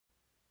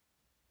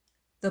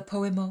The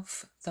Poem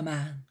of the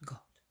Man God.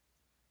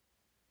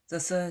 The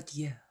Third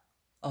Year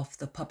of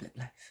the Public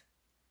Life.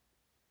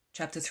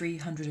 Chapter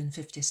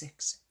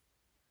 356.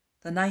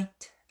 The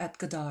Night at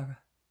Gadara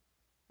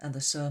and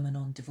the Sermon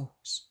on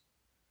Divorce.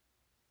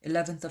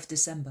 11th of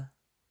December,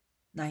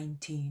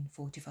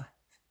 1945.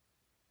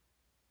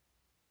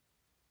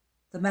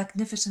 The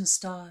magnificent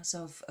stars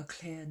of a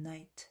clear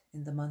night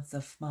in the month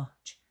of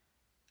March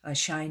are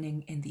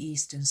shining in the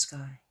eastern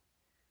sky,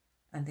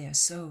 and they are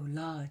so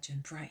large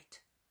and bright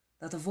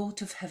that the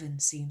vault of heaven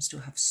seems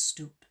to have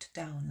stooped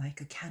down like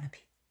a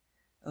canopy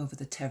over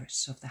the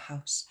terrace of the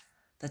house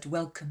that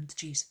welcomed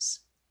Jesus.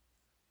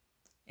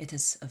 It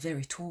is a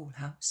very tall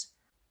house,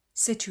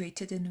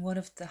 situated in one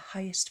of the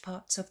highest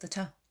parts of the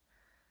town,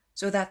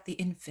 so that the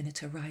infinite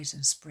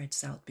horizon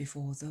spreads out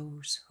before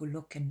those who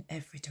look in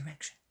every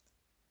direction.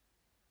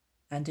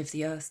 And if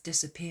the earth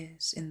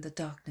disappears in the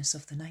darkness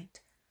of the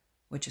night,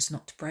 which is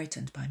not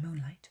brightened by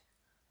moonlight,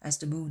 as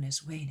the moon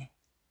is waning,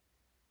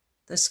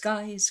 the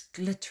sky is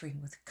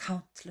glittering with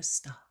countless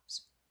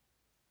stars.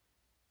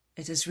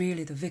 It is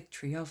really the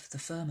victory of the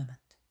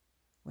firmament,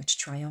 which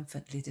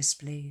triumphantly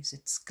displays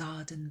its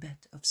garden bed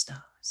of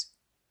stars,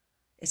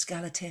 its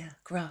Galatea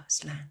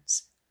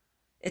grasslands,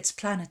 its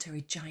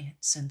planetary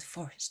giants and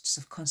forests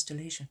of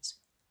constellations,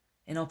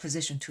 in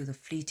opposition to the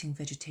fleeting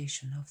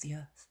vegetation of the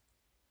earth,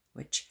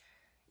 which,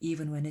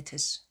 even when it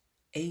is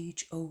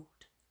age-old,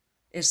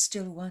 is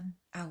still 1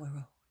 hour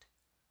old,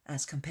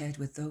 as compared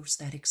with those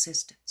that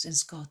existed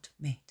since God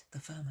made the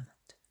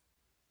firmament.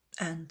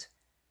 And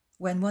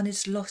when one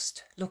is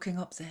lost looking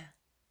up there,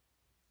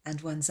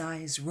 and one's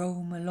eyes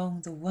roam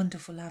along the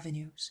wonderful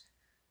avenues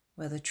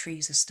where the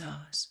trees are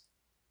stars,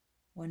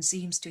 one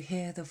seems to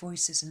hear the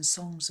voices and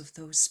songs of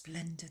those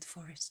splendid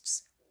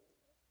forests,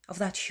 of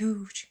that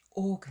huge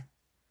organ,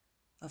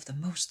 of the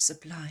most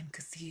sublime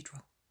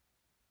cathedral,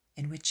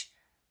 in which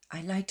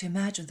I like to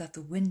imagine that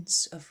the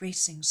winds of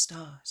racing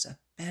stars are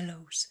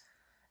bellows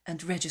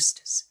and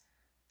registers,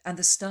 and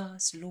the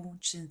stars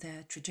launched in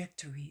their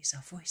trajectories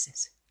are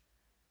voices.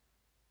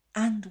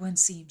 And one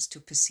seems to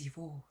perceive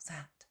all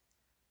that,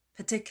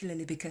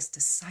 particularly because the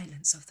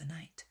silence of the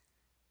night,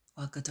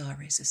 while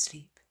Gadara is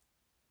asleep,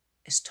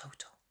 is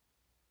total.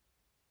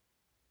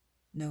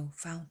 No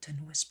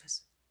fountain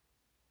whispers,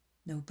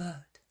 no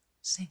bird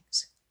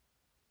sings.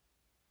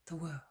 The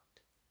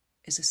world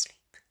is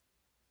asleep,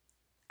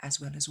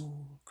 as well as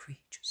all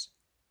creatures.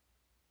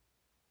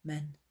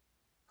 Men,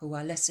 who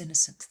are less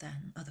innocent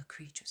than other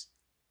creatures,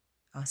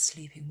 are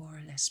sleeping more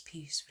or less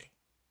peacefully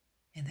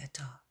in their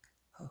dark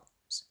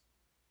homes.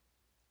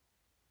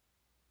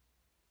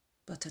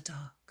 But a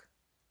dark,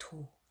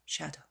 tall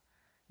shadow,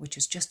 which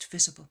is just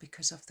visible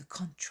because of the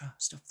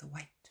contrast of the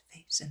white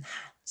face and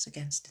hands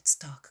against its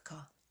dark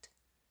garment,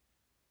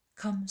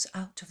 comes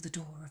out of the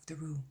door of the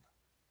room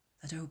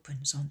that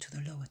opens onto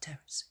the lower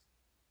terrace.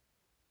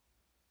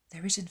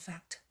 There is, in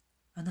fact,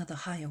 another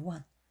higher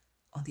one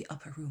on the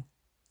upper room,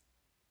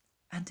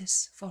 and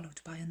is followed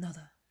by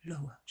another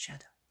lower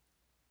shadow.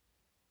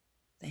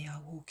 They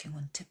are walking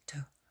on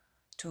tiptoe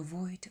to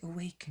avoid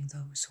awaking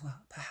those who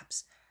are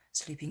perhaps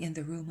sleeping in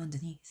the room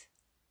underneath,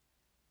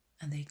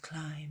 and they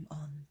climb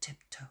on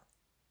tiptoe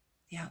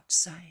the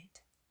outside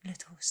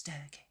little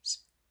staircase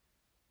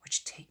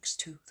which takes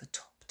to the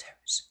top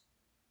terrace.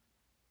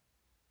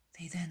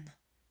 They then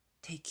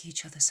take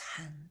each other's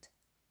hand,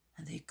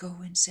 and they go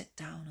and sit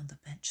down on the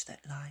bench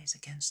that lies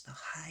against the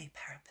high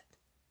parapet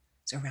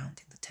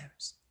surrounding the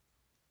terrace.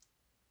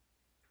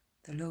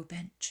 The low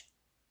bench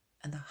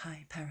and the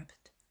high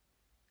parapet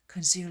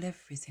conceal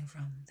everything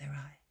from their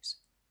eyes.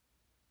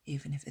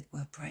 Even if it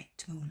were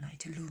bright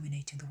moonlight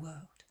illuminating the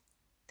world,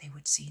 they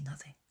would see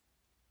nothing,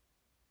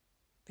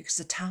 because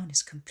the town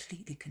is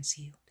completely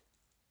concealed,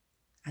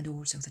 and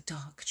also the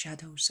dark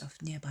shadows of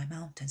nearby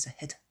mountains are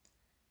hidden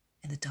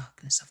in the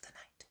darkness of the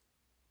night.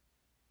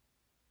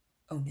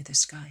 Only the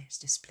sky is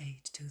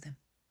displayed to them,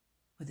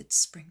 with its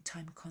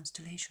springtime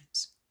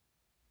constellations,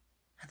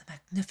 and the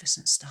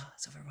magnificent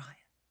stars of Orion,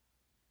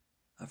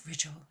 of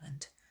Rigel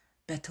and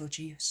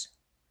Betelgeuse,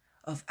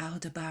 of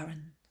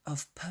Aldebaran,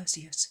 of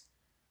Perseus,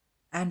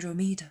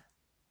 Andromeda,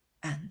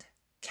 and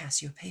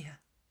Cassiopeia,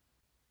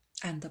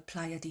 and the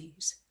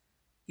Pleiades,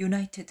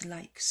 united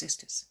like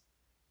sisters,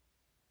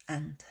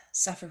 and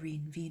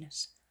Sapphirine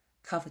Venus,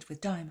 covered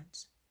with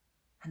diamonds,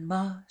 and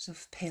Mars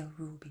of pale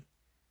ruby,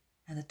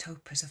 and the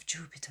topaz of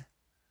Jupiter,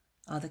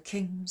 are the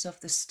kings of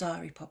the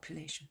starry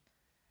population,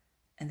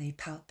 and they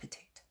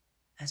palpitate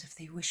as if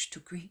they wish to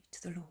greet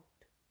the Lord,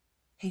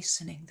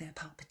 hastening their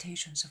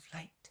palpitations of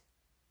light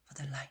for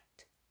the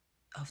light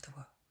of the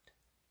world.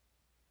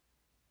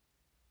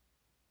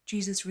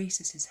 Jesus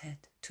raises his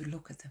head to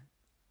look at them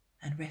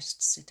and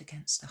rests it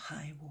against the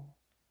high wall,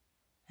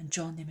 and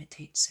John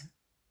imitates him,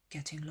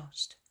 getting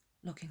lost,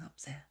 looking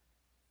up there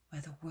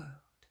where the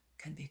world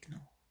can be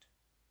ignored.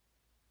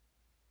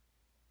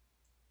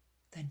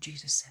 Then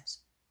Jesus says,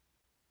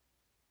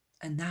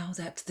 "And now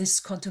that this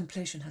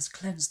contemplation has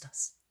cleansed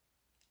us,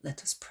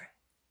 let us pray."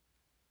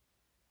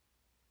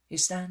 He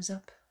stands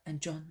up,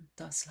 and John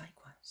does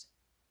likewise.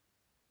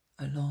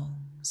 A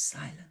long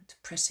silent,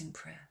 pressing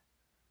prayer,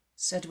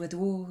 said with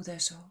all their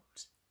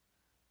souls,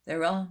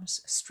 their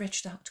arms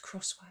stretched out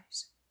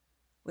crosswise,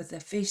 with their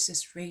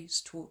faces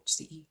raised towards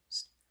the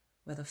east,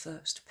 where the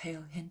first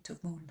pale hint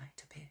of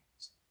moonlight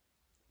appears.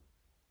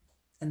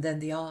 And then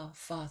the Our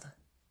Father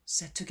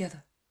said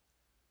together,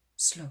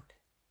 slowly,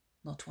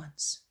 not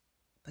once,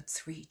 but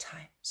 3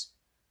 times,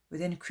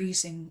 with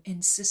increasing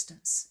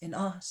insistence in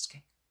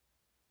asking,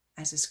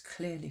 as is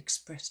clearly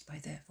expressed by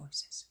their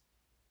voices.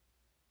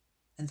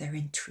 And their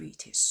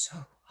entreaty is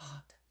so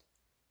ardent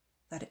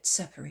that it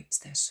separates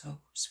their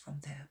souls from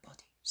their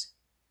bodies,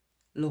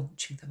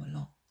 launching them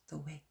along the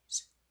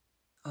ways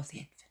of the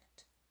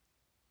infinite.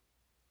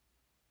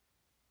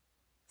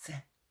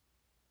 Then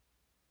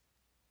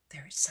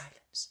there is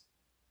silence.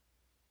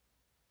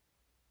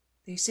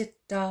 They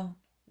sit down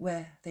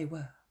where they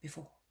were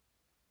before,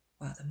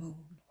 while the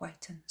moon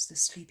whitens the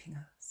sleeping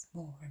earth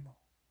more and more.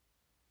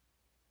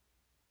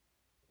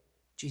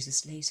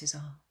 Jesus lays his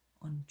arm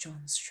on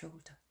John's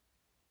shoulder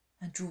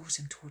and draws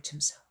him towards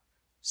himself,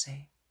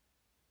 saying,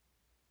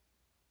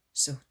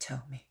 "So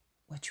tell me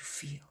what you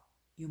feel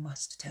you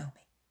must tell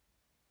me.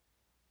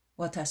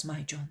 What has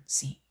my John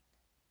seen,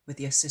 with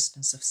the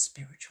assistance of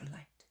spiritual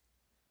light,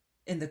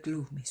 in the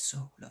gloomy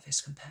soul of his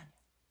companion?"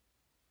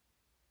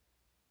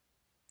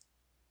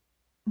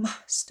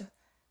 Master,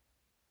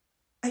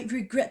 I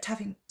regret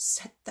having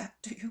said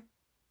that to you.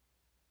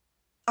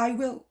 I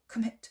will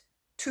commit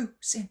 2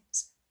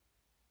 sins.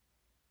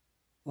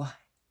 Why?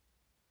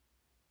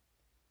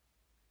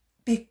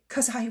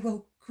 Because I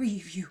will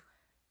grieve you,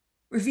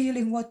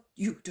 revealing what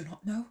you do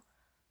not know.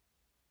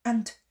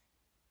 And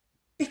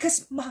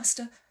because,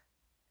 Master,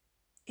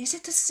 is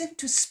it a sin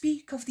to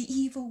speak of the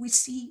evil we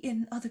see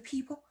in other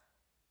people?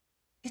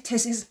 It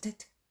is, isn't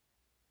it?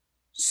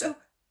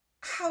 So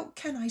how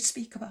can I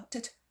speak about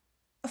it,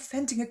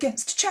 offending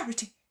against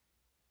charity?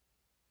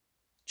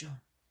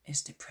 John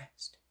is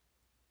depressed.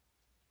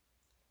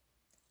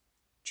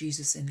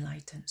 Jesus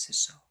enlightens his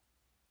soul.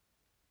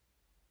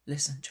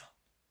 Listen, John.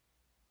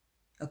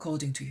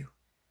 According to you,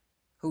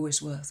 who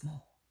is worth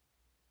more,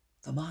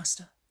 the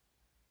Master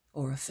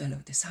or a fellow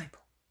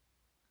disciple?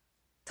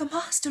 The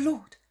Master,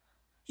 Lord.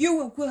 You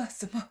are worth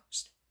the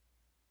most.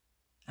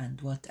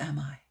 And what am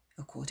I,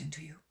 according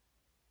to you?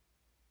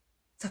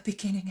 The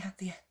beginning and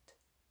the end.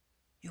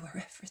 You are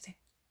everything.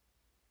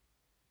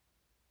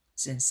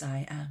 Since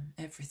I am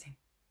everything,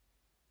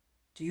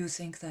 do you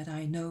think that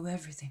I know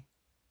everything?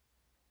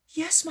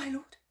 Yes, my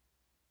Lord.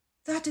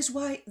 That is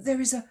why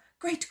there is a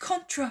great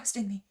contrast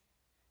in me.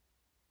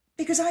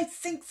 Because I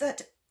think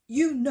that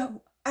you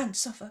know and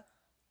suffer.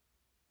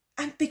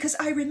 And because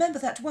I remember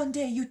that one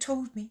day you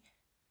told me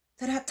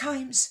that at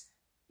times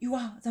you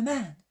are the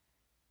man,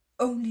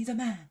 only the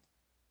man.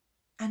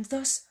 And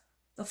thus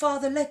the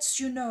Father lets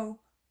you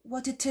know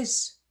what it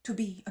is to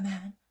be a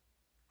man,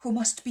 who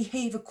must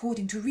behave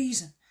according to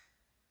reason.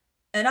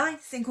 And I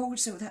think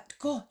also that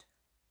God,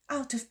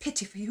 out of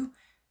pity for you,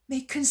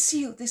 may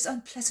conceal this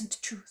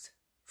unpleasant truth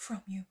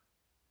from you.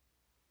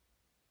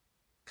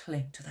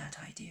 Cling to that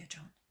idea,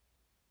 John,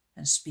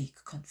 and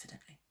speak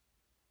confidently.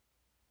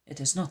 It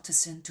is not a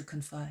sin to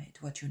confide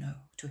what you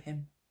know to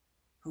him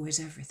who is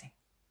everything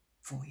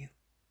for you,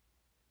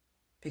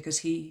 because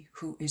he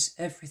who is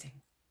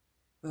everything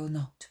will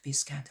not be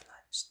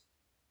scandalized,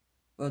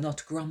 will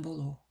not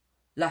grumble or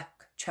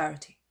lack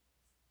charity,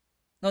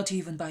 not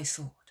even by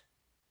thought,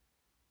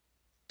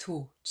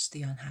 towards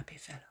the unhappy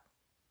fellow.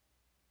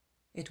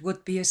 It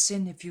would be a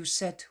sin if you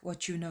said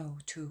what you know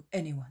to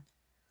anyone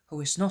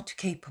who is not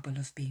capable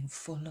of being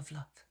full of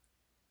love,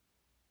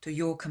 to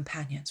your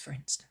companions, for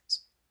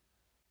instance,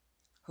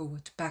 who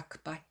would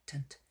backbite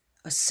and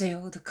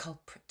assail the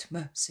culprit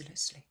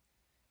mercilessly,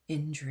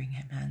 injuring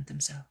him and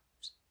themselves.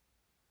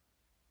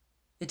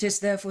 It is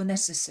therefore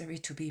necessary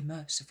to be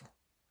merciful.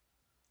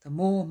 The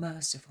more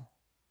merciful,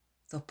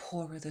 the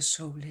poorer the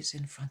soul is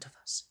in front of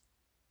us,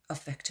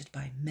 affected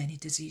by many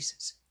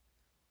diseases.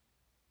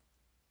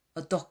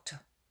 A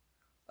doctor,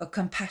 a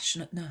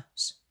compassionate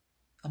nurse,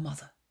 a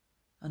mother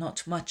are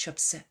not much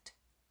upset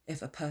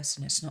if a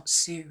person is not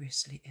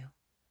seriously ill,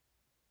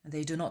 and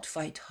they do not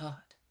fight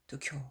hard to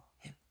cure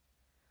him.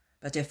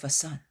 But if a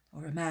son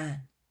or a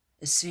man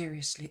is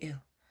seriously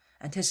ill,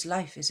 and his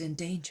life is in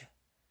danger,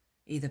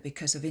 either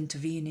because of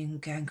intervening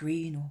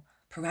gangrene or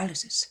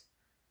paralysis,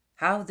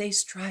 how they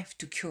strive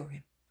to cure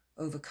him,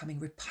 overcoming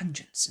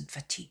repugnance and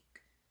fatigue.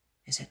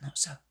 Is it not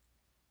so?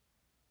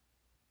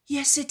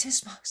 Yes, it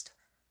is, Master,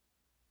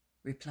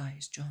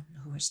 replies John,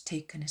 who has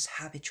taken his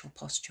habitual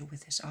posture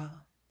with his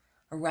arm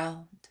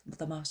around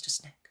the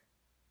Master's neck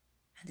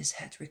and his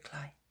head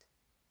reclined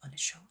on his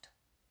shoulder.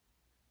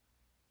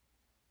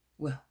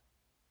 Well,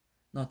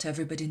 not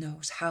everybody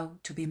knows how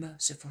to be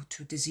merciful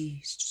to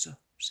diseased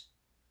souls.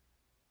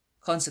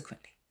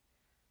 Consequently,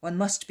 one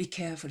must be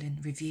careful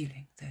in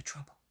revealing their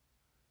trouble,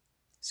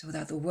 so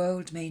that the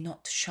world may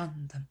not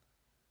shun them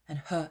and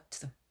hurt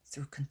them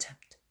through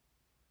contempt.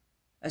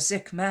 A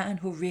sick man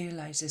who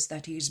realizes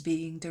that he is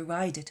being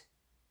derided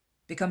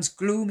becomes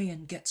gloomy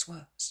and gets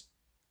worse.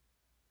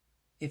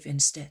 If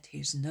instead he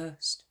is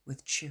nursed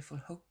with cheerful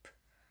hope,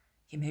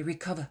 he may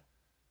recover,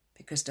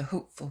 because the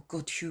hopeful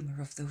good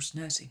humour of those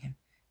nursing him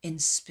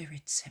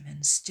inspirits him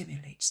and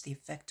stimulates the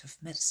effect of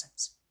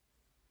medicines.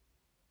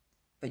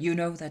 But you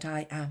know that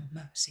I am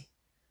mercy,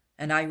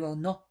 and I will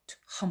not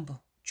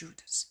humble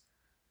Judas.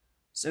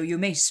 So you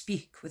may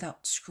speak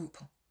without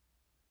scruple.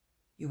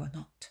 You are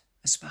not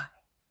a spy.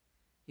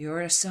 You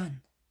are a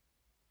son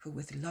who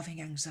with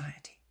loving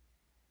anxiety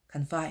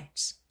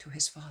confides to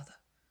his father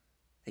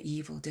the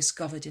evil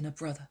discovered in a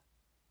brother,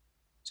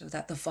 so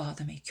that the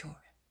father may cure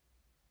him.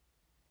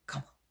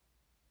 Come on.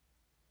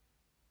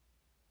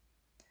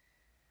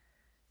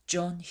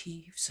 John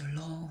heaves a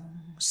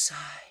long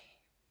sigh,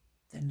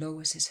 then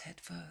lowers his head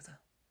further,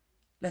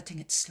 letting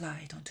it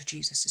slide onto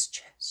Jesus'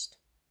 chest,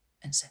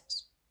 and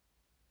says,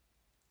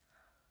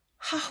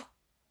 "How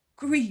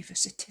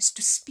grievous it is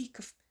to speak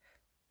of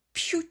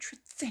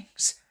putrid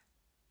things.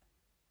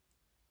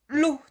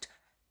 Lord,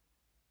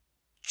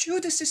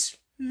 Judas is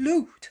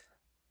lewd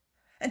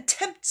and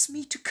tempts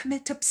me to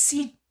commit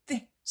obscene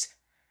things.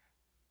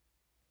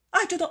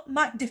 I do not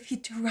mind if he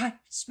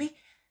derides me,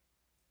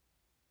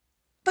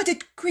 but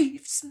it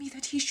grieves me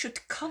that he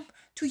should come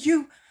to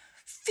you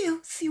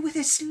filthy with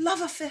his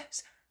love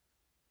affairs.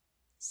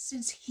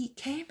 Since he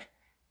came,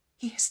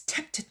 he has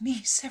tempted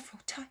me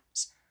several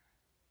times,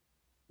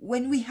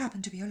 when we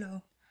happen to be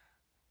alone,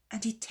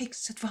 and he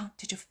takes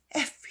advantage of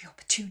every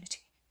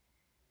opportunity.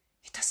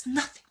 He does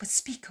nothing but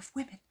speak of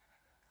women,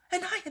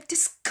 and I am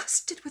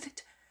disgusted with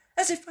it,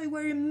 as if I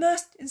were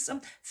immersed in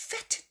some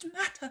fetid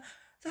matter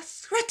that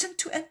threatened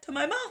to enter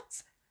my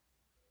mouth."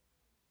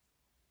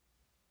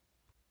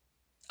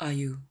 Are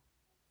you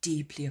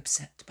deeply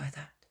upset by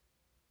that?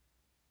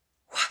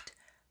 "What?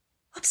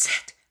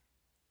 Upset?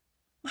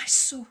 My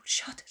soul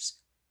shudders.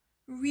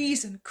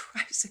 Reason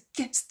cries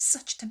against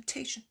such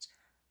temptations.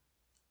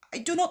 I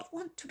do not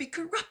want to be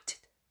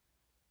corrupted."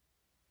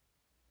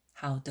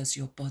 How does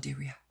your body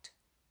react?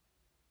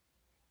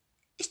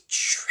 "It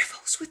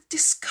shrivels with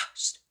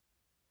disgust."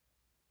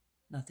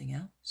 Nothing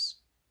else?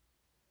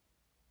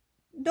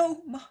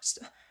 "No,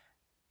 master,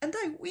 and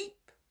I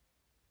weep,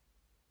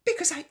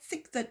 because I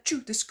think that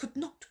Judas could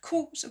not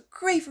cause a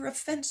graver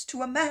offence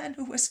to a man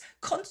who has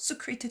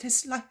consecrated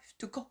his life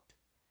to God.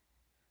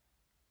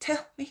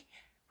 Tell me,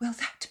 will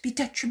that be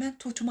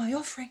detrimental to my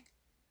offering?"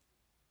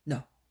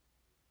 No,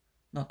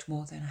 not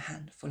more than a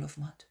handful of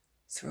mud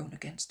thrown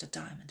against a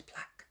diamond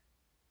plaque.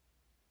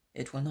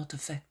 It will not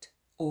affect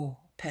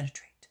or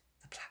penetrate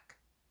the plaque.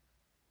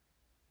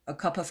 A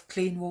cup of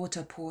clean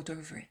water poured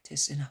over it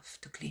is enough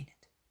to clean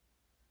it,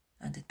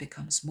 and it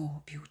becomes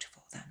more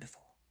beautiful than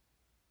before.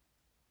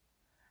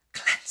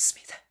 "Cleanse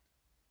me then."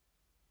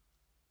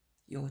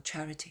 Your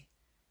charity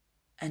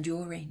and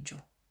your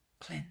angel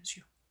cleanse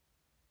you.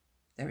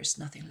 There is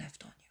nothing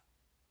left on you.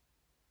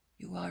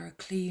 You are a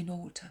clean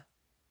altar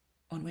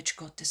on which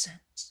God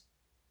descends.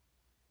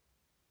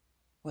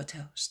 What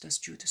else does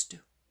Judas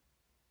do?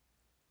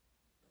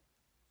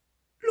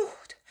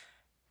 "Lord,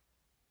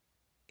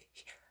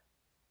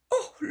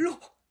 oh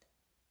Lord."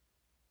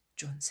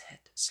 John's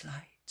head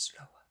slides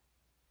lower.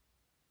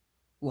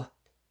 What?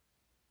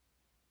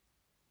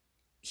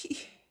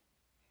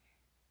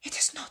 It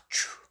is not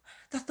true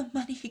that the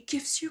money he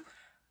gives you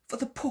for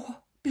the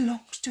poor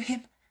belongs to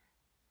him.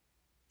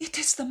 It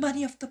is the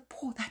money of the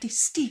poor that he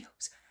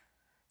steals,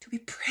 to be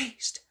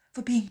praised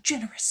for being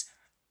generous,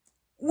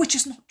 which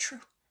is not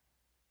true.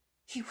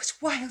 He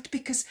was wild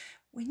because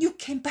when you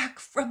came back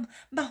from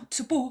Mount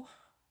Tabor,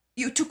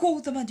 you took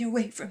all the money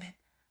away from him.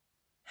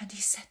 And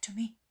he said to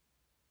me,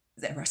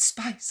 'There are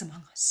spies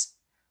among us.'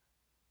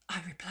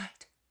 I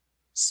replied,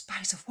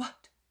 'Spies of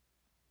what?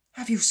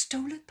 Have you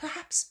stolen,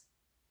 perhaps?'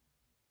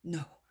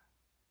 'No,'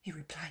 he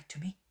replied to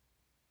me,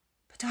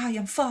 'but I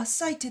am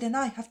far-sighted and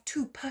I have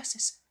 2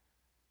 purses.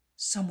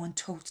 Someone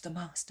told the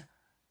master,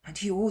 and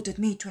he ordered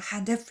me to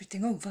hand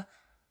everything over,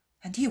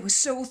 and he was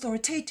so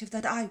authoritative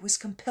that I was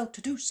compelled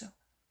to do so.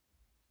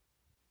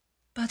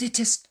 But it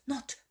is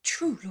not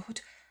true,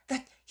 Lord,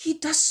 that he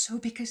does so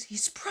because he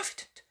is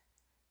provident.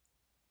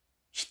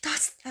 He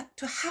does that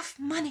to have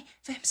money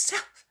for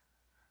himself.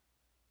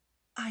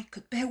 I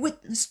could bear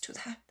witness to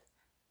that,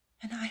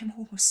 and I am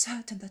almost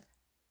certain that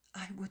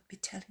I would be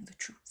telling the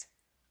truth."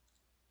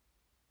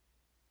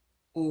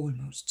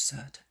 Almost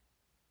certain.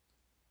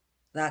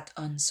 That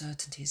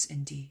uncertainty is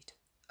indeed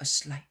a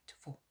slight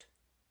fault.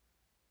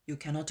 You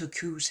cannot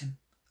accuse him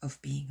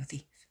of being a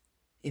thief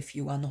if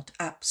you are not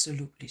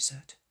absolutely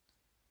certain.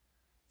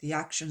 The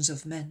actions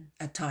of men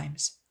at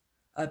times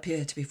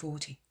appear to be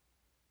faulty,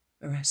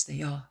 whereas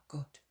they are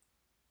good.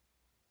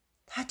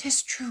 "That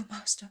is true,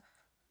 master.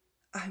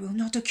 I will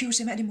not accuse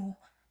him any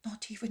more,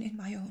 not even in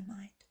my own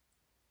mind.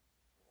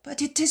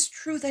 But it is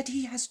true that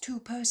he has 2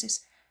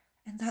 purses,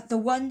 and that the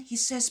one he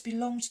says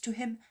belongs to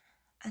him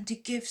and he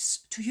gives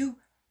to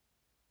you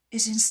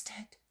is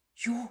instead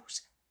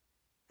yours,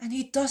 and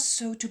he does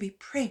so to be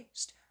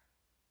praised.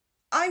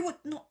 I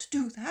would not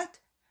do that,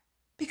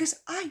 because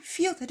I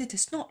feel that it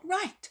is not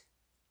right."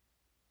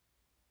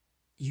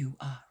 You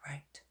are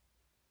right.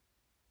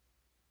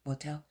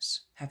 What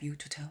else have you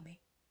to tell me?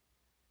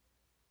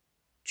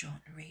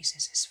 John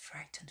raises his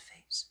frightened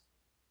face,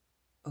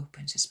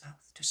 opens his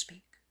mouth to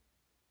speak,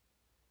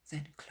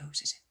 then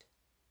closes it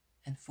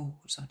and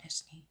falls on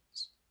his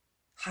knees,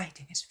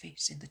 hiding his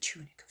face in the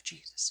tunic of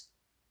Jesus,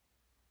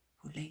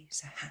 who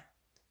lays a hand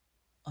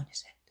on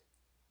his head.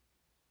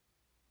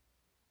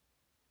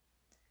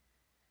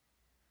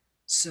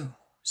 So,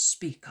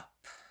 speak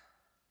up.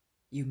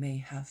 You may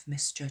have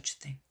misjudged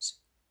things.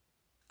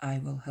 I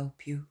will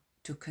help you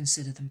to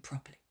consider them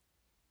properly.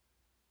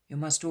 You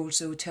must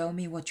also tell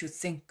me what you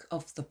think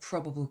of the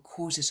probable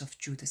causes of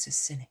Judas's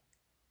sinning.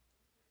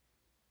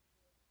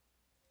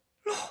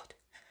 Lord,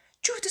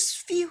 Judas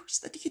feels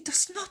that he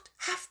does not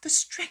have the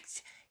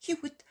strength he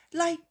would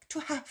like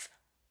to have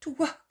to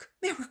work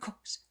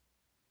miracles.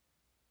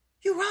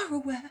 You are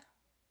aware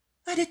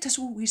that it has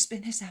always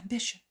been his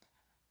ambition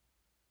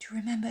to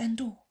remember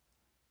Endor.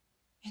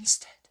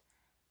 Instead,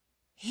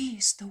 he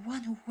is the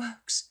one who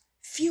works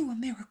fewer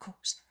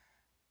miracles.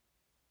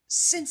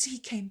 Since he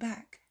came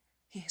back,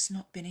 he has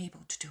not been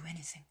able to do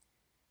anything,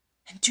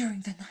 and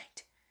during the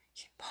night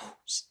he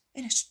moans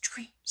in his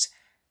dreams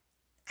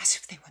as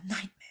if they were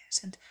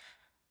nightmares, and...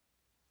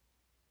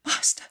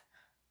 Master!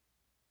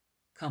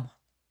 Come on,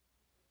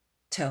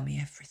 tell me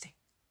everything.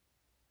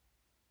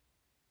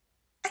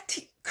 And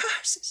he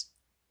curses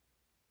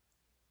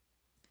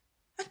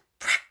and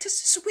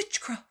practices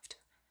witchcraft.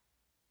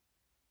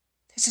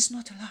 This is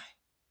not a lie,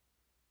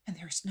 and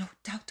there is no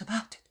doubt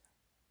about it.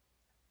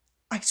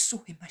 I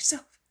saw him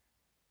myself.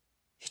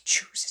 He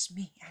chooses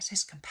me as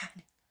his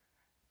companion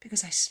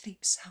because I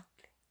sleep soundly.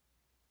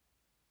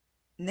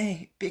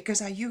 Nay,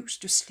 because I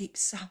used to sleep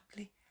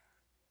soundly.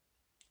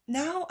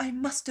 Now I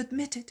must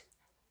admit it.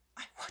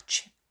 I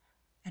watch him,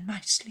 and my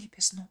sleep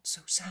is not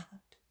so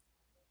sound,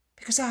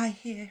 because I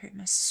hear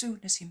him as soon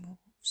as he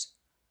moves.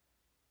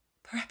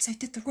 Perhaps I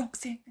did the wrong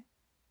thing,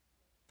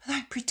 but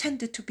I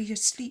pretended to be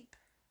asleep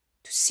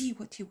to see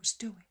what he was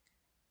doing,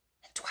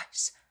 and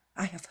twice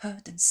I have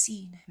heard and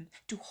seen him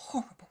do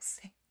horrible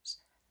things.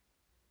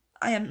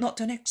 I am not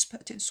an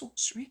expert in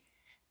sorcery,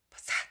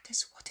 but that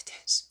is what it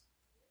is.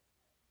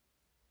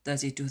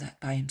 Does he do that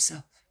by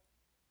himself?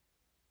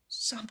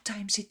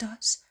 Sometimes he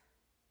does.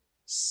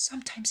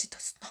 Sometimes he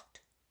does not.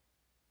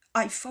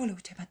 I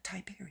followed him at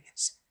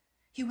Tiberias.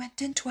 He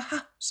went into a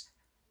house.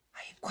 I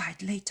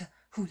inquired later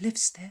who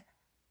lives there.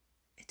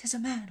 It is a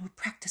man who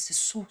practices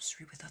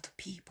sorcery with other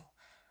people.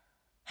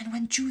 And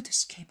when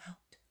Judas came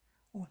out,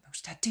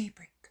 almost at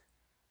daybreak,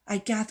 I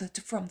gathered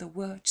from the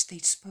words they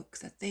spoke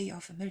that they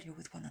are familiar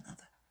with one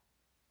another.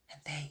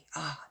 And they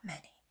are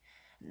many,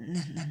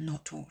 and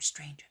not all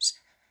strangers.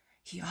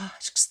 He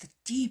asks the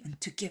demon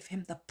to give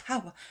him the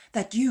power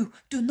that you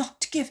do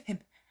not give him.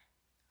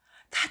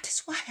 That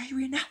is why I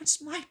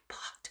renounce my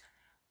part,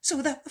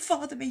 so that the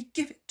Father may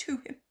give it to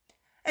him,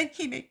 and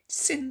he may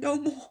sin no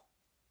more.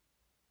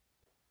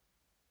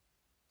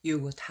 You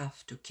would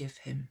have to give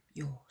him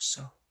your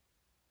soul,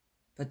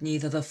 but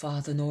neither the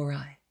Father nor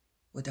I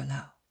would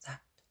allow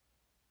that.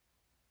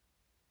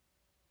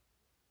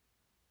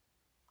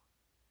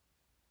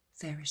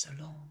 There is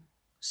a long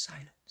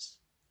silence.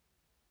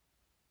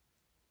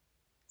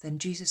 Then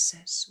Jesus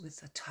says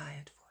with a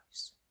tired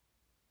voice,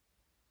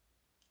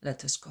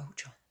 "Let us go,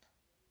 John.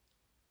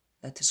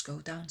 Let us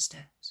go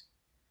downstairs.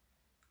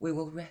 We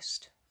will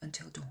rest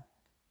until dawn."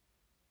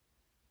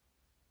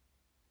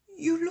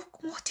 You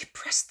look more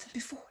depressed than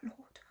before,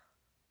 Lord.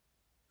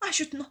 I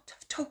should not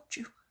have told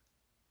you.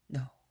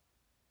 No,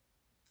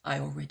 I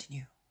already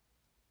knew.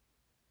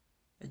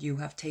 But you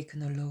have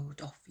taken a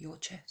load off your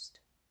chest,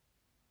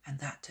 and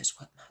that is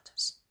what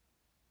matters.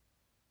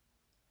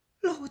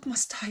 Lord,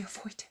 must I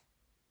avoid him?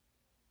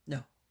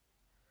 No,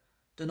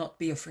 do not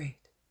be afraid.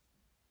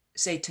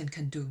 Satan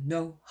can do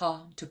no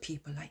harm to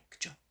people like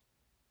John.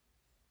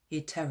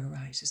 He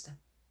terrorizes them,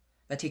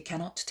 but he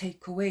cannot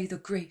take away the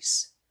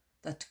grace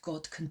that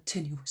God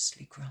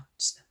continuously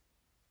grants them.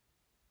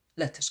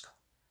 Let us go.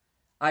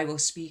 I will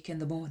speak in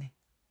the morning,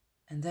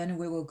 and then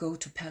we will go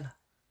to Pella.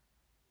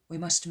 We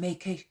must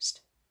make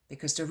haste,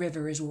 because the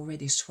river is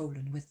already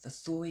swollen with the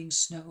thawing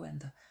snow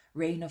and the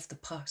rain of the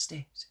past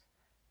days.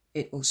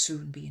 It will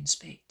soon be in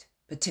spate,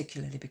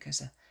 particularly because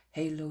a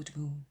haloed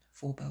moon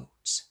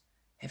forebodes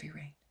heavy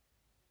rain.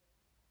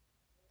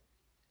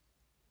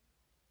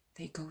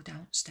 They go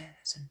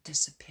downstairs and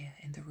disappear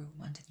in the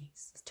room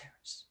underneath the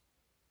terrace.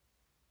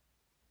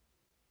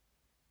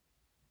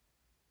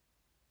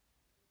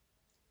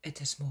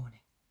 It is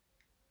morning,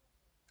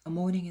 a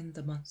morning in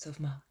the month of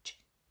March,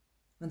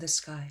 when the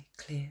sky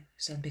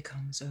clears and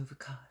becomes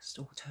overcast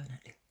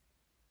alternately,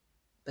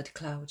 but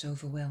clouds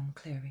overwhelm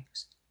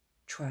clearings,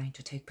 trying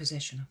to take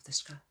possession of the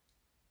sky.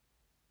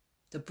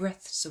 The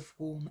breaths of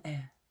warm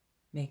air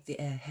make the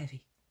air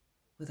heavy,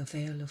 with a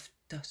veil of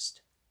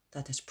dust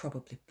that has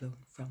probably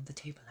blown from the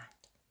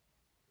tableland.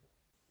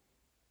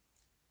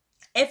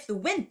 "If the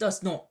wind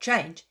does not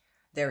change,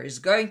 there is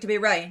going to be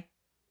rain,"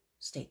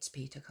 states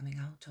Peter, coming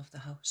out of the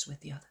house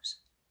with the others.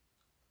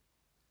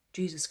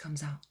 Jesus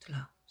comes out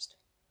last.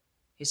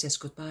 He says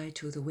goodbye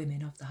to the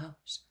women of the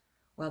house,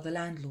 while the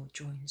landlord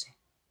joins in.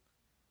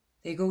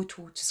 They go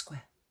towards the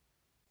square.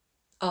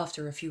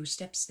 After a few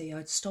steps, they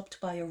are stopped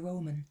by a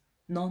Roman,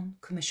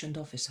 non-commissioned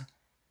officer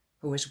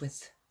who is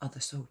with other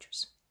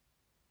soldiers.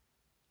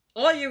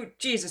 Are you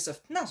Jesus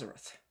of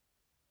Nazareth?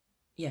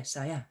 Yes,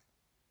 I am.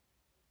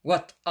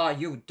 What are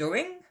you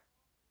doing?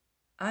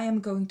 I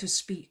am going to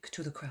speak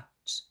to the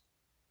crowds.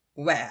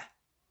 Where?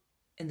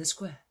 In the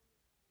square.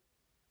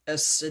 A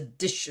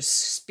seditious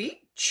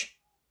speech?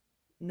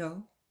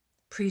 No,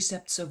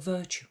 precepts of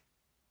virtue.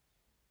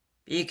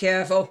 Be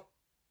careful.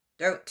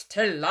 Don't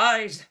tell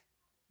lies.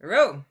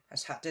 Rome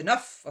has had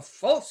enough of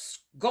false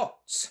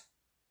gods.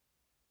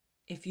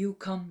 If you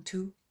come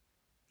too,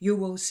 you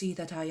will see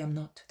that I am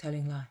not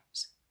telling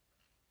lies.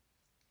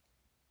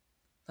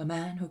 The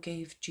man who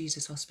gave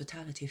Jesus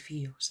hospitality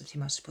feels that he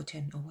must put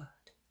in a word.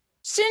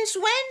 Since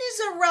when is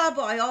a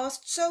rabbi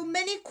asked so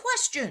many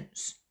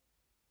questions?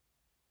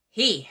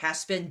 He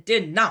has been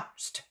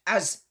denounced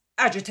as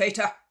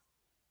agitator.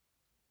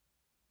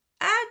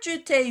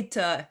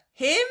 Agitator?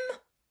 Him?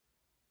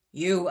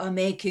 You are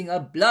making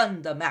a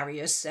blunder,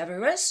 Marius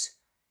Severus.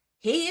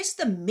 He is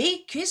the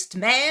meekest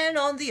man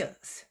on the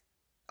earth,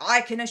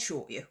 I can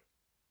assure you.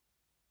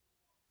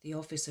 The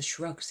officer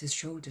shrugs his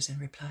shoulders and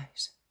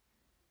replies,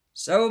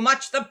 So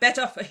much the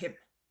better for him.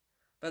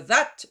 But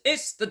that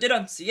is the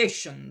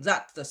denunciation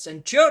that the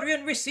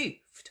centurion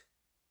received.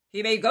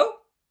 He may go.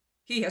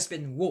 He has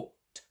been warned.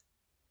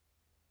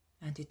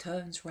 And he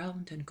turns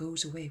round and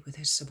goes away with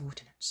his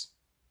subordinates.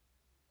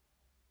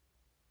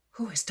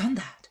 Who has done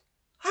that?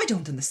 I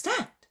don't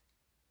understand,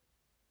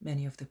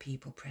 many of the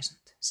people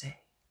present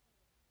say.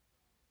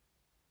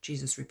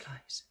 Jesus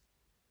replies,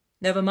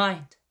 Never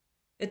mind.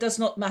 It does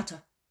not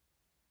matter.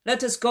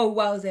 Let us go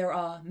while there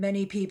are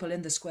many people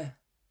in the square.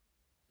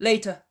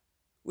 Later,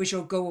 we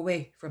shall go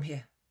away from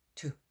here,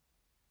 too.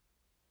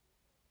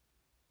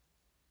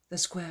 The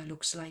square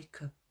looks like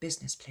a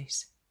business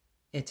place.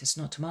 It is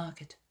not a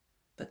market,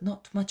 but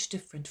not much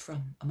different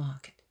from a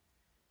market,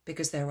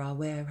 because there are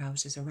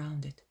warehouses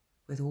around it,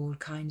 with all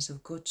kinds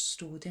of goods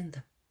stored in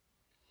them.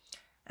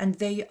 And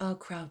they are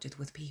crowded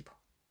with people.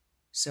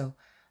 So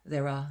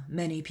there are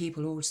many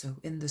people also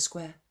in the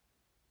square.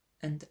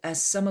 And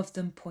as some of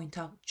them point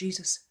out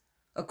Jesus,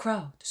 a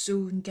crowd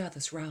soon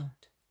gathers round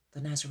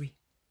the Nazarene.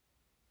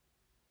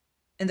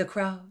 In the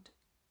crowd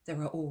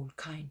there are all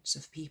kinds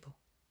of people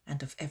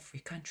and of every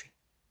country.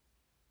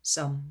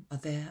 Some are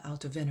there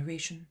out of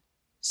veneration,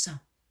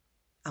 some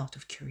out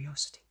of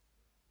curiosity.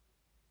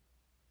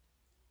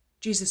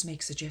 Jesus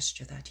makes a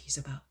gesture that he's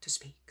about to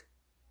speak.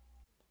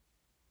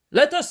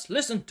 Let us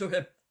listen to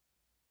him,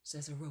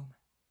 says a Roman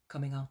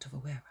coming out of a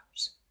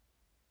warehouse.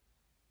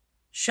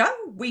 Shall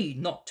we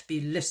not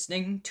be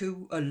listening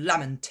to a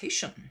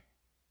lamentation?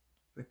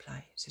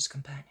 Replies his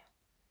companion.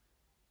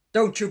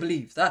 Don't you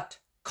believe that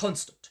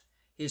Constant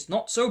is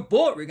not so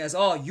boring as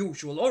our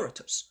usual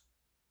orators?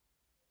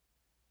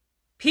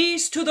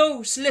 Peace to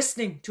those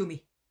listening to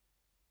me.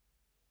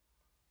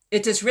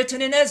 It is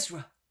written in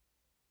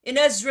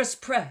Ezra's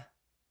prayer.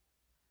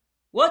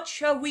 What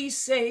shall we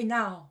say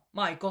now,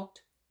 my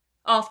God,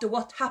 after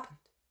what happened?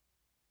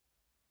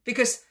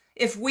 Because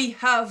if we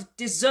have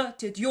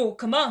deserted your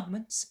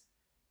commandments,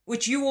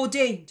 which you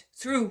ordained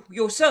through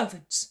your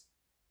servants.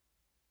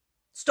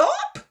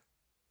 Stop!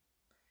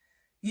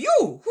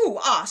 You who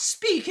are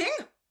speaking,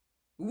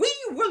 we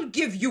will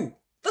give you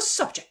the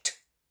subject.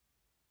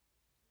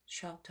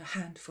 Shout a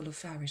handful of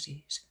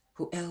Pharisees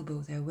who elbow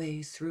their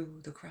way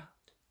through the crowd.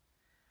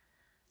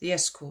 The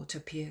escort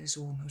appears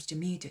almost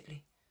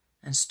immediately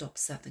and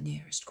stops at the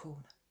nearest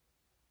corner.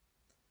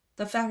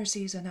 The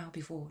Pharisees are now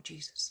before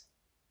Jesus.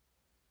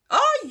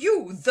 Are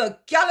you the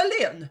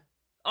Galilean?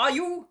 Are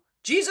you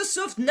Jesus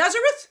of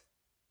Nazareth?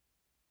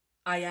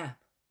 I am.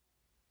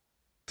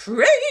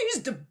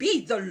 Praised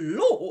be the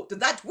Lord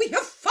that we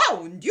have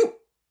found you.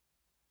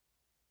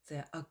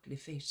 Their ugly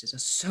faces are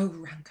so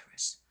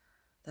rancorous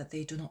that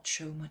they do not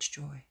show much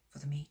joy for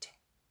the meeting.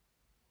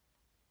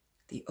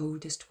 The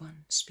oldest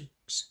one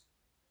speaks.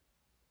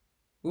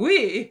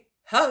 We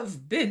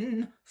have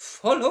been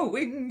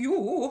following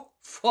you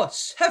for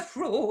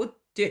several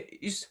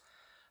days,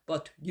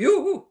 but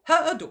you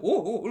had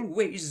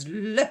always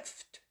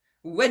left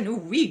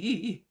when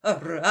we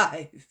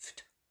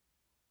arrived.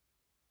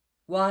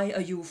 Why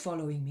are you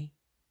following me?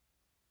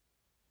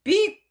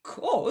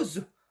 Because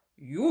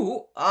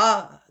you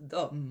are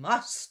the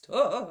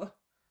master,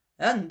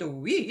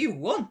 and we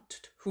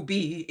want to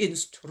be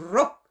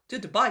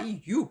instructed by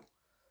you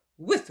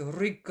with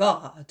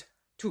regard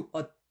to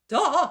a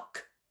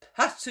dark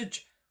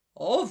passage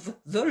of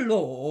the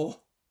law.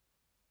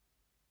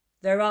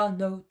 There are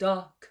no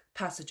dark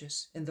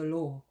passages in the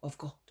law of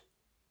God.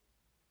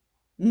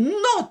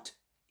 Not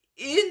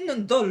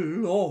in the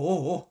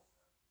law,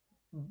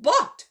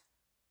 but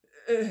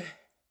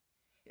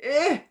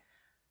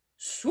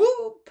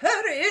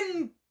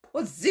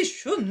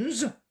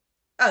superimpositions,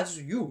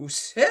 as you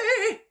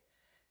say,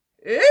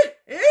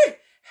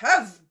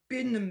 have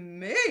been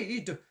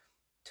made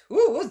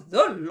to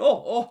the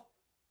law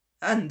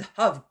and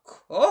have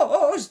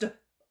caused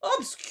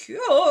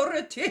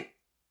obscurity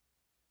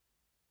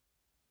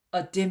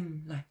a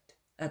dim light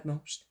at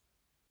most,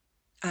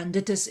 and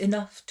it is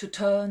enough to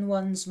turn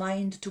one's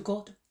mind to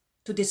God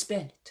to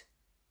dispel it.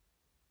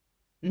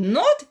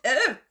 Not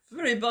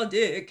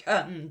everybody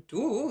can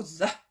do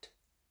that.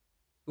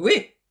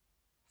 We,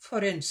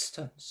 for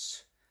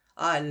instance,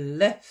 are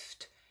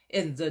left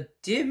in the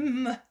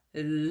dim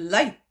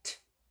light.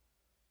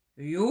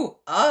 You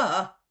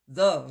are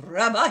the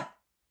rabbi.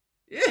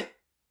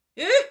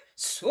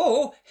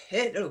 So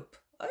help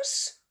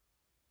us.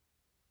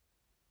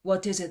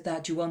 What is it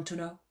that you want to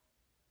know?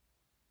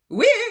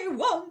 We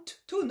want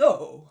to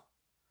know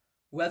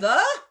whether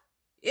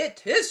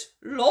it is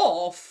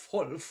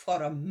lawful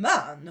for a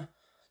man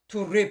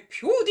to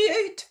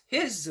repudiate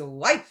his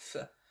wife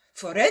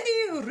for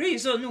any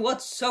reason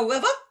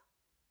whatsoever.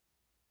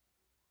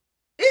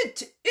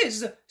 It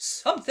is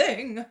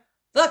something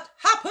that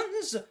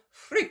happens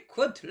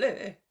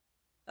frequently,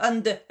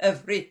 and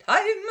every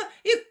time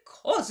it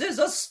causes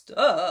a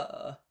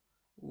stir,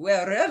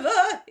 wherever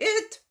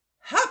it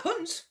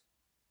happens.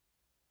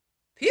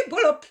 People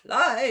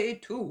apply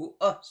to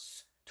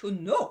us to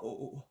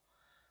know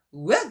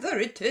whether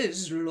it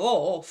is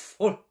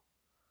lawful,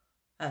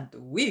 and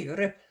we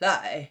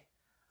reply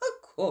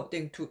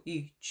according to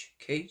each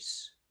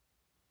case.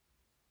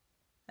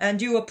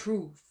 And you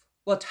approve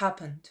what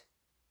happened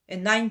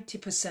in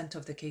 90%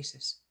 of the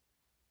cases,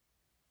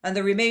 and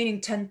the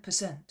remaining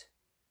 10%,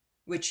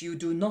 which you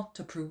do not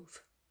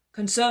approve,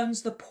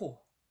 concerns the poor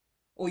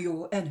or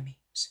your enemies.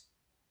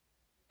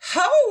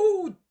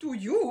 How do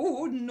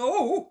you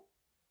know?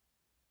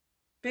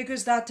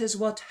 Because that is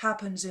what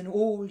happens in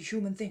all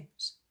human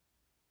things.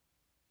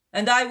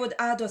 And I would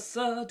add a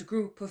third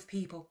group of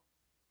people,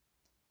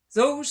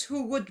 those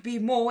who would be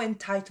more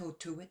entitled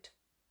to it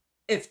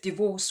if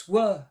divorce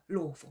were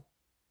lawful.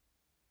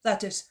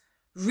 That is,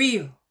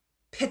 real,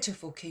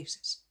 pitiful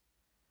cases,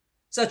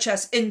 such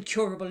as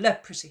incurable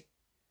leprosy,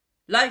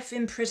 life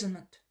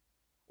imprisonment,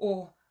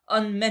 or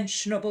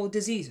unmentionable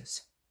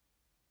diseases.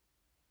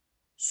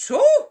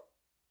 So,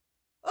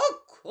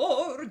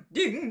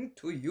 according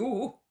to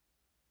you,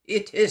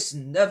 it is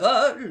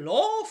never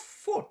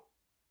lawful.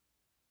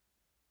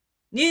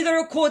 Neither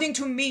according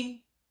to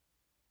me,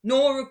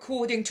 nor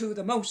according to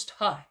the Most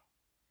High,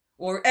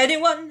 or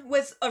anyone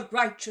with a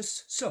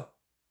righteous soul.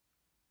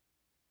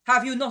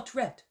 Have you not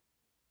read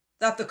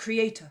that the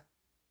Creator,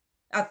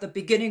 at the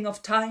beginning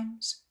of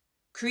times,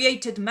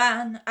 created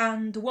man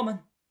and woman?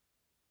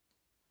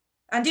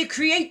 And he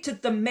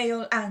created them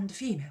male and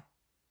female.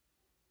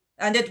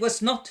 And it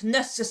was not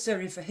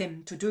necessary for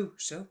him to do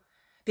so,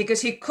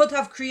 because he could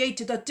have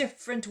created a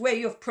different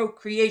way of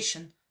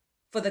procreation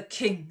for the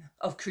King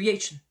of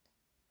creation,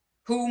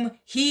 whom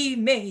he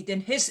made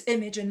in his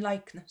image and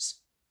likeness.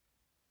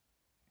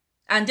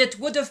 And it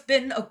would have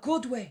been a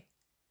good way,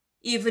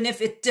 even if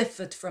it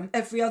differed from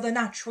every other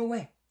natural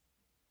way.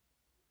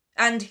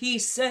 And he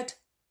said,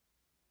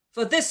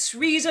 for this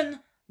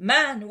reason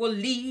man will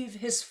leave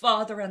his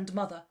father and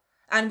mother,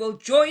 and will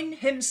join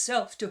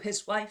himself to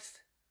his wife,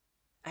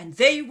 and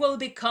they will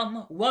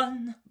become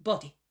one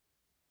body.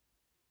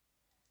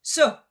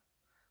 So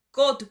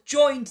God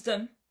joined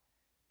them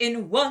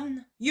in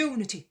one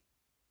unity.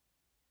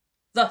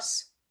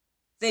 Thus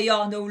they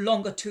are no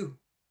longer two,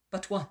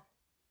 but one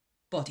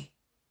body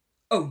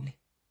only.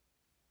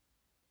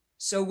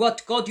 So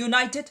what God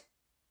united,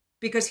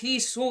 because he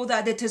saw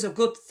that it is a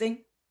good thing,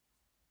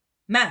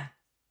 man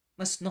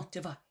must not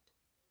divide.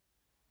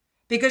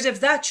 Because if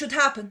that should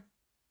happen,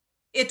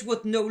 it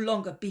would no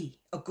longer be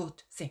a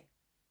good thing.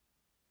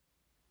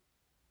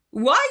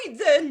 Why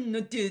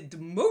then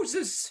did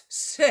Moses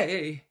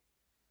say,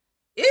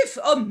 if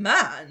a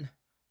man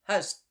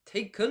has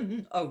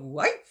taken a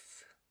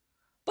wife,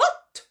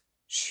 but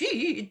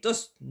she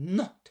does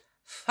not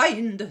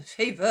find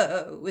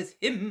favor with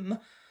him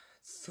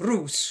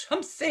through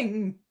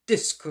something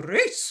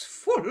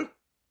disgraceful,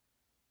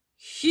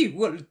 he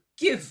will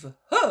give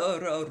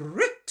her a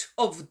writ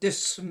of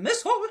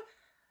dismissal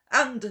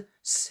and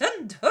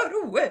send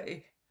her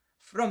away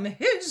from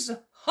his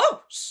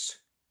house?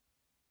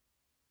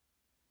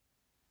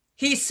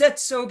 He said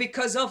so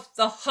because of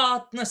the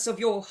hardness of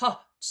your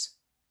hearts,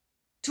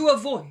 to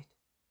avoid,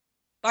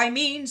 by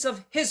means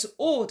of his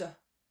order,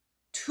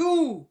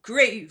 2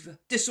 grave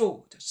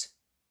disorders.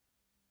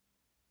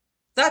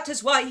 That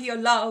is why he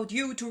allowed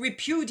you to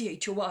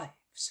repudiate your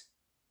wives.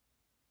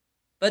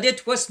 But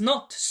it was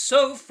not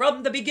so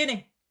from the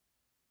beginning,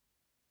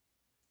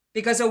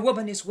 because a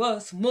woman is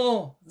worth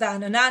more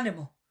than an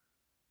animal,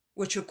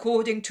 which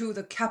according to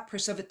the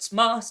caprice of its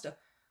master,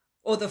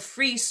 or the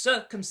free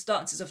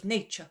circumstances of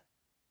nature,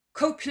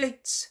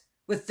 copulates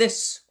with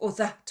this or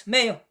that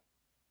male,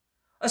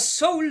 a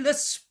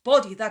soulless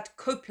body that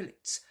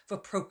copulates for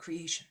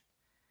procreation.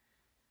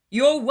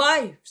 Your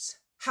wives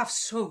have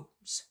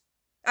souls,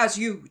 as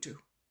you do,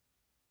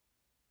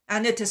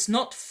 and it is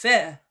not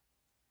fair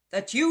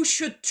that you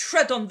should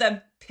tread on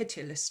them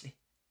pitilessly.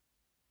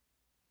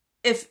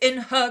 If in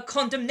her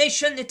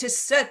condemnation it is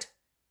said,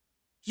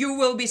 you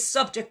will be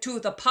subject to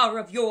the power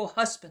of your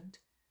husband,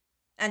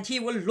 and he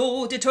will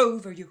lord it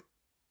over you,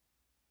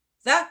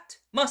 that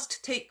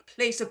must take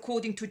place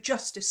according to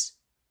justice,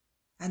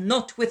 and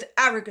not with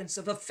arrogance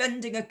of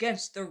offending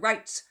against the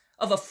rights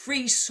of a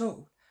free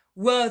soul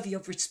worthy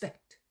of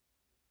respect.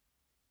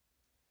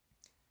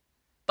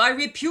 By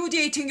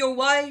repudiating your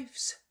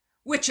wives,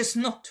 which is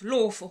not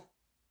lawful,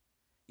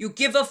 you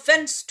give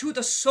offence to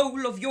the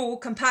soul of your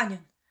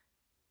companion,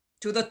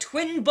 to the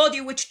twin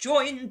body which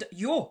joined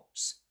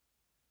yours,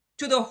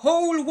 to the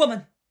whole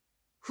woman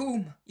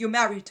whom you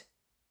married,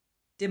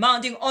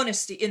 demanding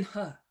honesty in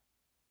her,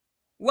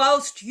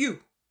 whilst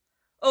you,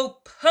 O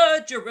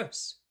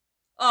perjurers,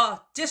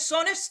 are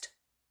dishonest,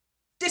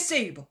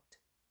 disabled,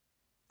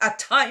 at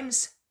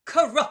times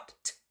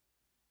corrupt,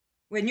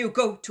 when you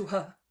go to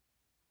her,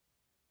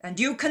 and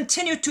you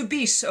continue to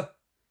be so,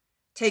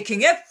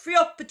 taking every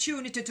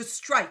opportunity to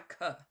strike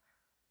her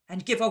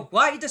and give a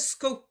wider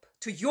scope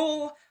to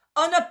your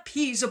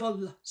unappeasable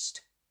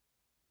lust.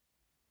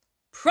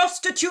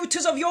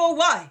 Prostituters of your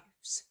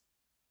wives,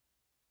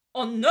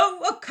 on no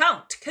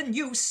account can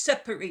you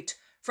separate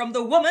from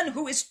the woman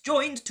who is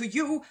joined to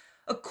you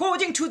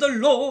according to the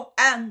law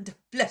and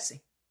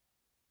blessing.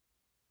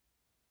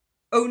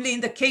 Only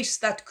in the case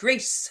that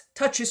grace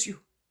touches you,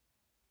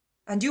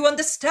 and you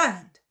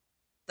understand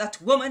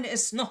that woman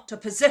is not a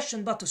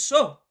possession but a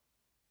soul,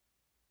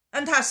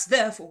 and has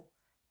therefore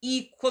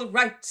equal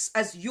rights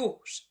as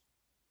yours,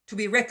 to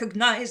be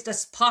recognized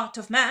as part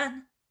of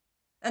man,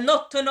 and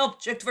not an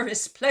object for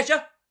his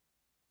pleasure,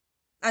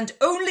 and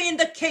only in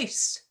the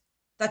case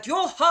that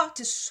your heart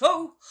is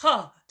so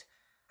hard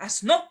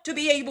as not to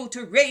be able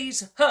to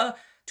raise her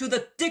to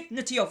the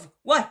dignity of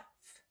wife,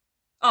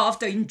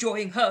 after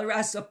enjoying her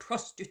as a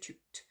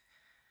prostitute,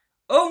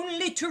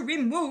 only to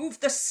remove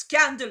the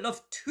scandal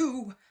of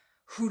two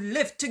who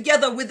live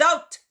together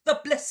without the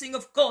blessing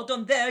of God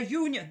on their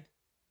union,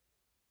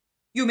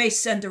 you may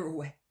send her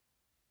away.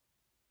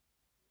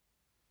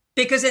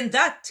 Because in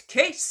that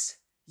case,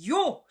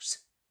 yours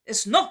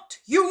is not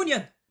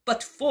union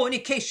but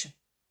fornication,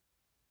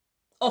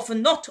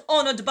 often not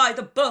honoured by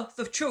the birth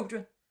of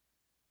children,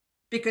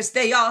 because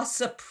they are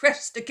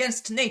suppressed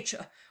against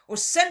nature or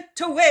sent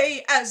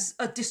away as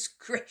a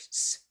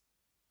disgrace.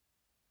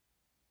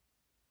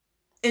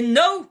 In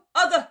no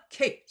other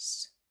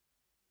case,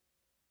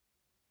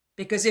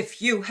 because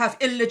if you have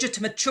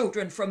illegitimate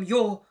children from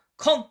your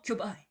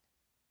concubine,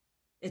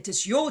 it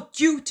is your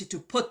duty to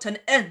put an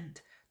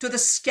end to the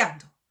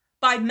scandal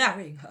by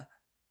marrying her,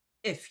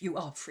 if you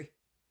are free.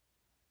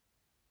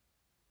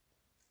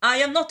 I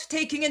am not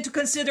taking into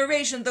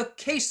consideration the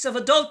case of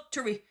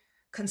adultery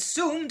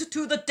consumed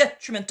to the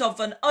detriment of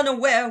an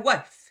unaware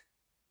wife.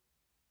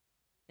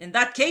 In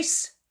that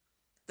case,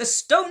 the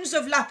stones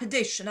of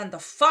lapidation and the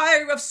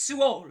fire of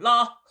Sheol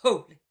are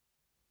holy.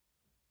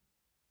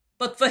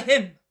 But for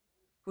him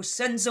who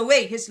sends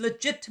away his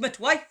legitimate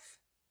wife,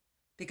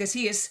 because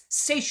he is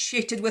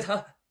satiated with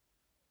her,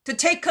 to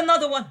take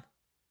another one,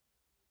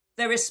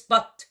 there is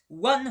but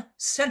one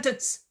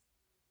sentence.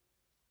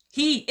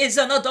 He is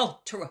an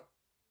adulterer.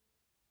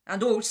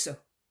 And also,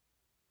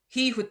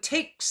 he who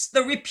takes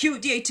the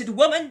repudiated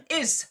woman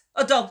is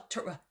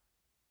adulterer.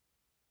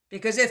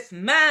 Because if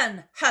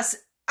man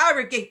has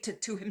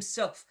arrogated to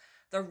himself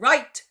the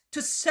right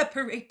to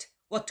separate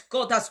what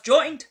God has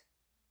joined,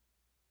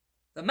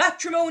 the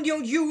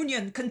matrimonial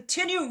union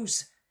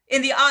continues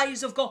in the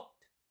eyes of God.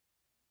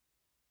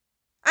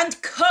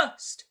 And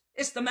cursed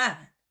is the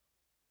man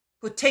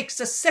who takes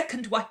a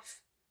second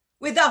wife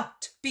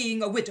without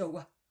being a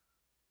widower.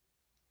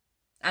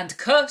 And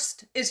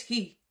cursed is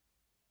he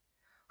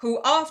who,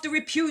 after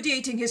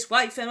repudiating his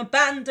wife and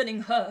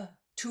abandoning her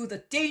to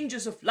the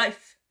dangers of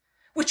life,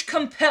 which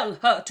compel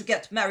her to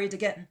get married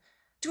again,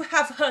 to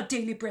have her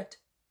daily bread,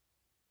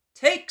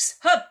 takes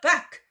her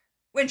back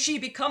when she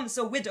becomes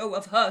a widow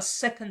of her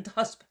second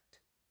husband.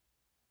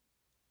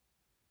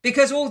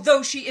 Because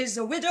although she is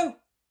a widow,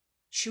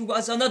 she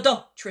was an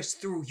adulteress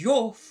through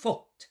your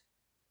fault,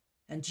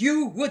 and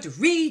you would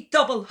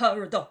redouble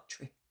her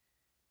adultery.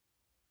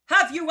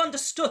 Have you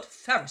understood,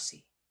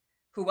 Pharisee,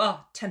 who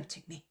are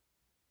tempting me?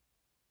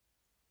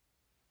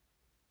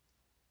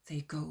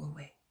 They go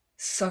away,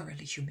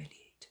 thoroughly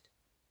humiliated,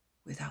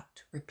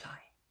 without replying.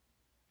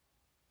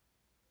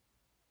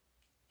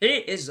 He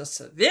is a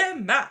severe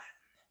man.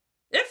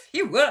 If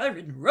he were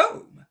in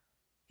Rome,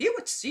 he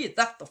would see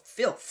that the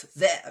filth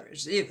there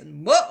is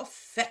even more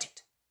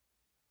fetid,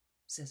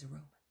 says a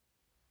Roman.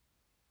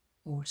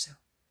 Also,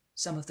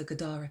 some of the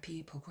Gadara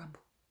people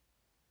grumble.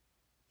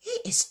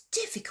 It is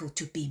difficult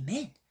to be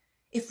men,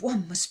 if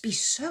one must be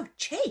so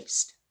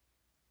chaste.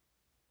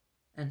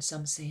 And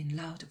some say in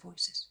louder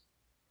voices,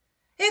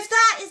 If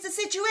that is the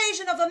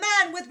situation of a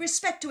man with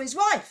respect to his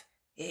wife,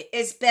 it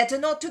is better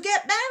not to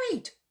get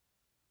married.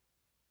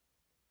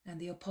 And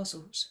the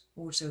apostles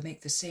also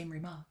make the same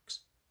remarks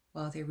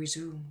while they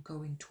resume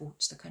going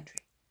towards the country,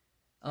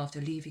 after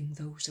leaving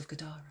those of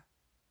Gadara.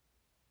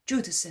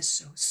 Judas says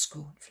so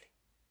scornfully.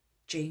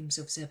 James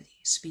of Zebedee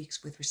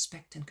speaks with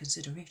respect and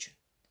consideration,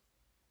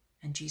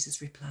 and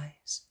Jesus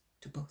replies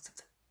to both of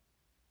them.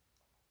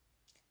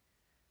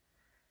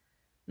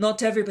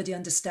 Not everybody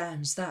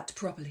understands that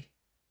properly.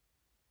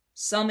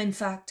 Some, in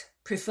fact,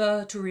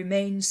 prefer to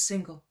remain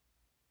single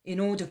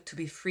in order to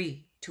be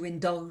free to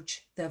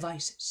indulge their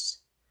vices.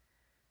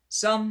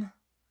 Some,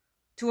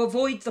 to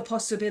avoid the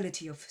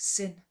possibility of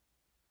sin,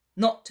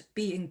 not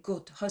being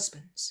good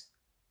husbands.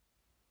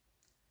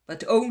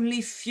 But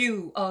only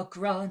few are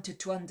granted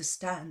to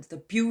understand the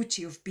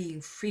beauty of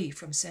being free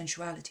from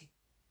sensuality,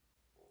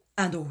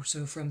 and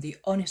also from the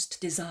honest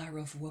desire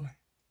of woman.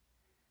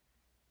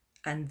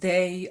 And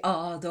they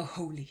are the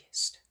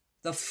holiest,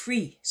 the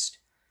freest,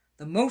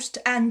 the most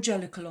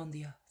angelical on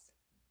the earth.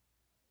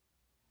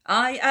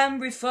 I am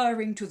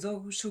referring to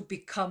those who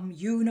become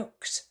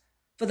eunuchs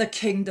for the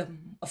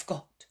kingdom of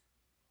God.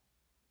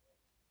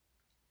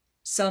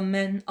 Some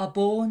men are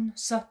born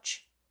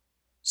such,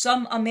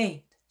 some are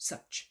made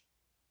such.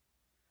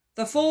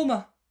 The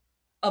former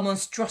are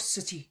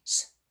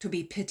monstrosities to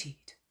be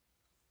pitied.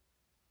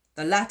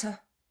 The latter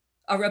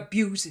are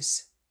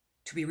abuses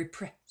to be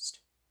repressed.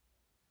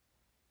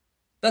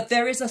 But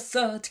there is a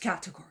third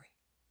category,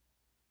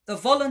 the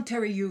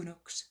voluntary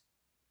eunuchs,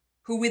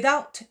 who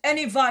without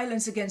any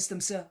violence against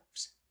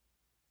themselves,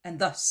 and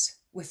thus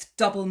with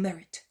double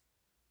merit,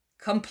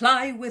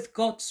 comply with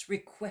God's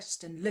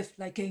request and live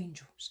like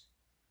angels,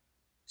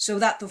 so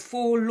that the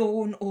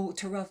forlorn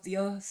altar of the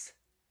earth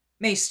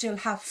may still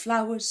have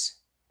flowers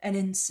and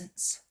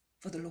incense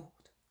for the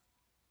Lord.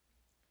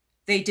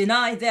 They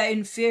deny their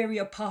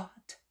inferior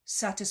part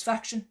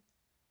satisfaction,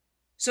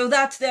 so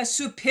that their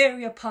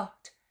superior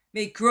part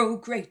may grow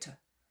greater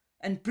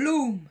and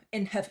bloom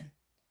in heaven,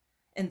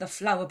 in the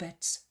flower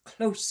beds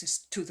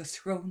closest to the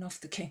throne of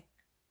the King.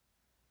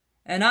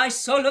 And I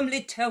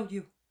solemnly tell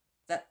you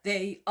that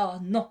they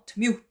are not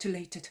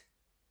mutilated.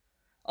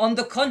 On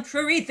the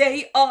contrary,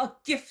 they are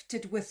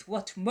gifted with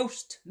what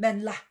most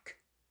men lack.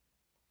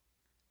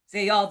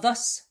 They are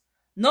thus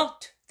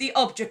not the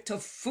object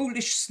of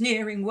foolish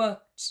sneering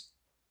words,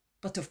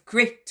 but of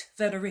great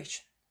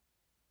veneration.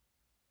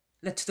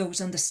 Let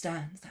those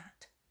understand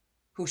that,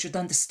 who should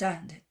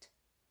understand it,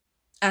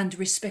 and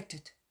respect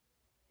it,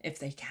 if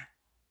they can.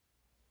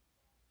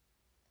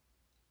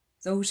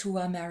 Those who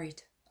are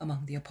married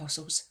among the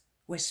apostles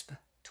whisper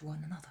to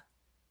one another.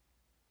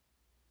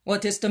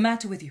 "What is the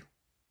matter with you?"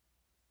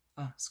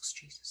 asks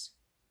Jesus.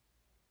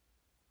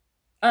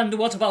 "And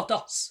what about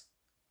us?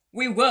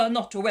 We were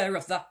not aware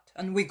of that,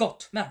 and we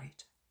got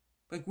married.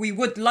 But we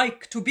would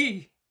like to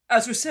be,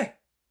 as you say,"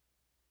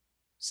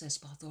 says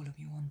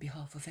Bartholomew on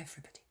behalf of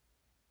everybody.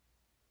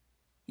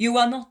 "You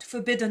are not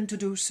forbidden to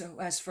do so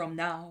as from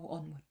now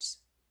onwards.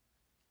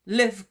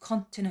 Live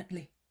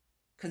continently,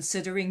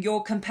 considering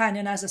your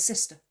companion as a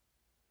sister,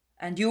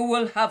 and you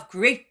will have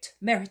great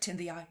merit in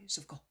the eyes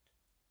of God.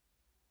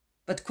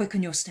 But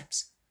quicken your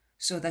steps,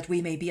 so that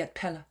we may be at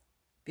Pella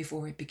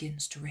before it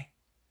begins to rain."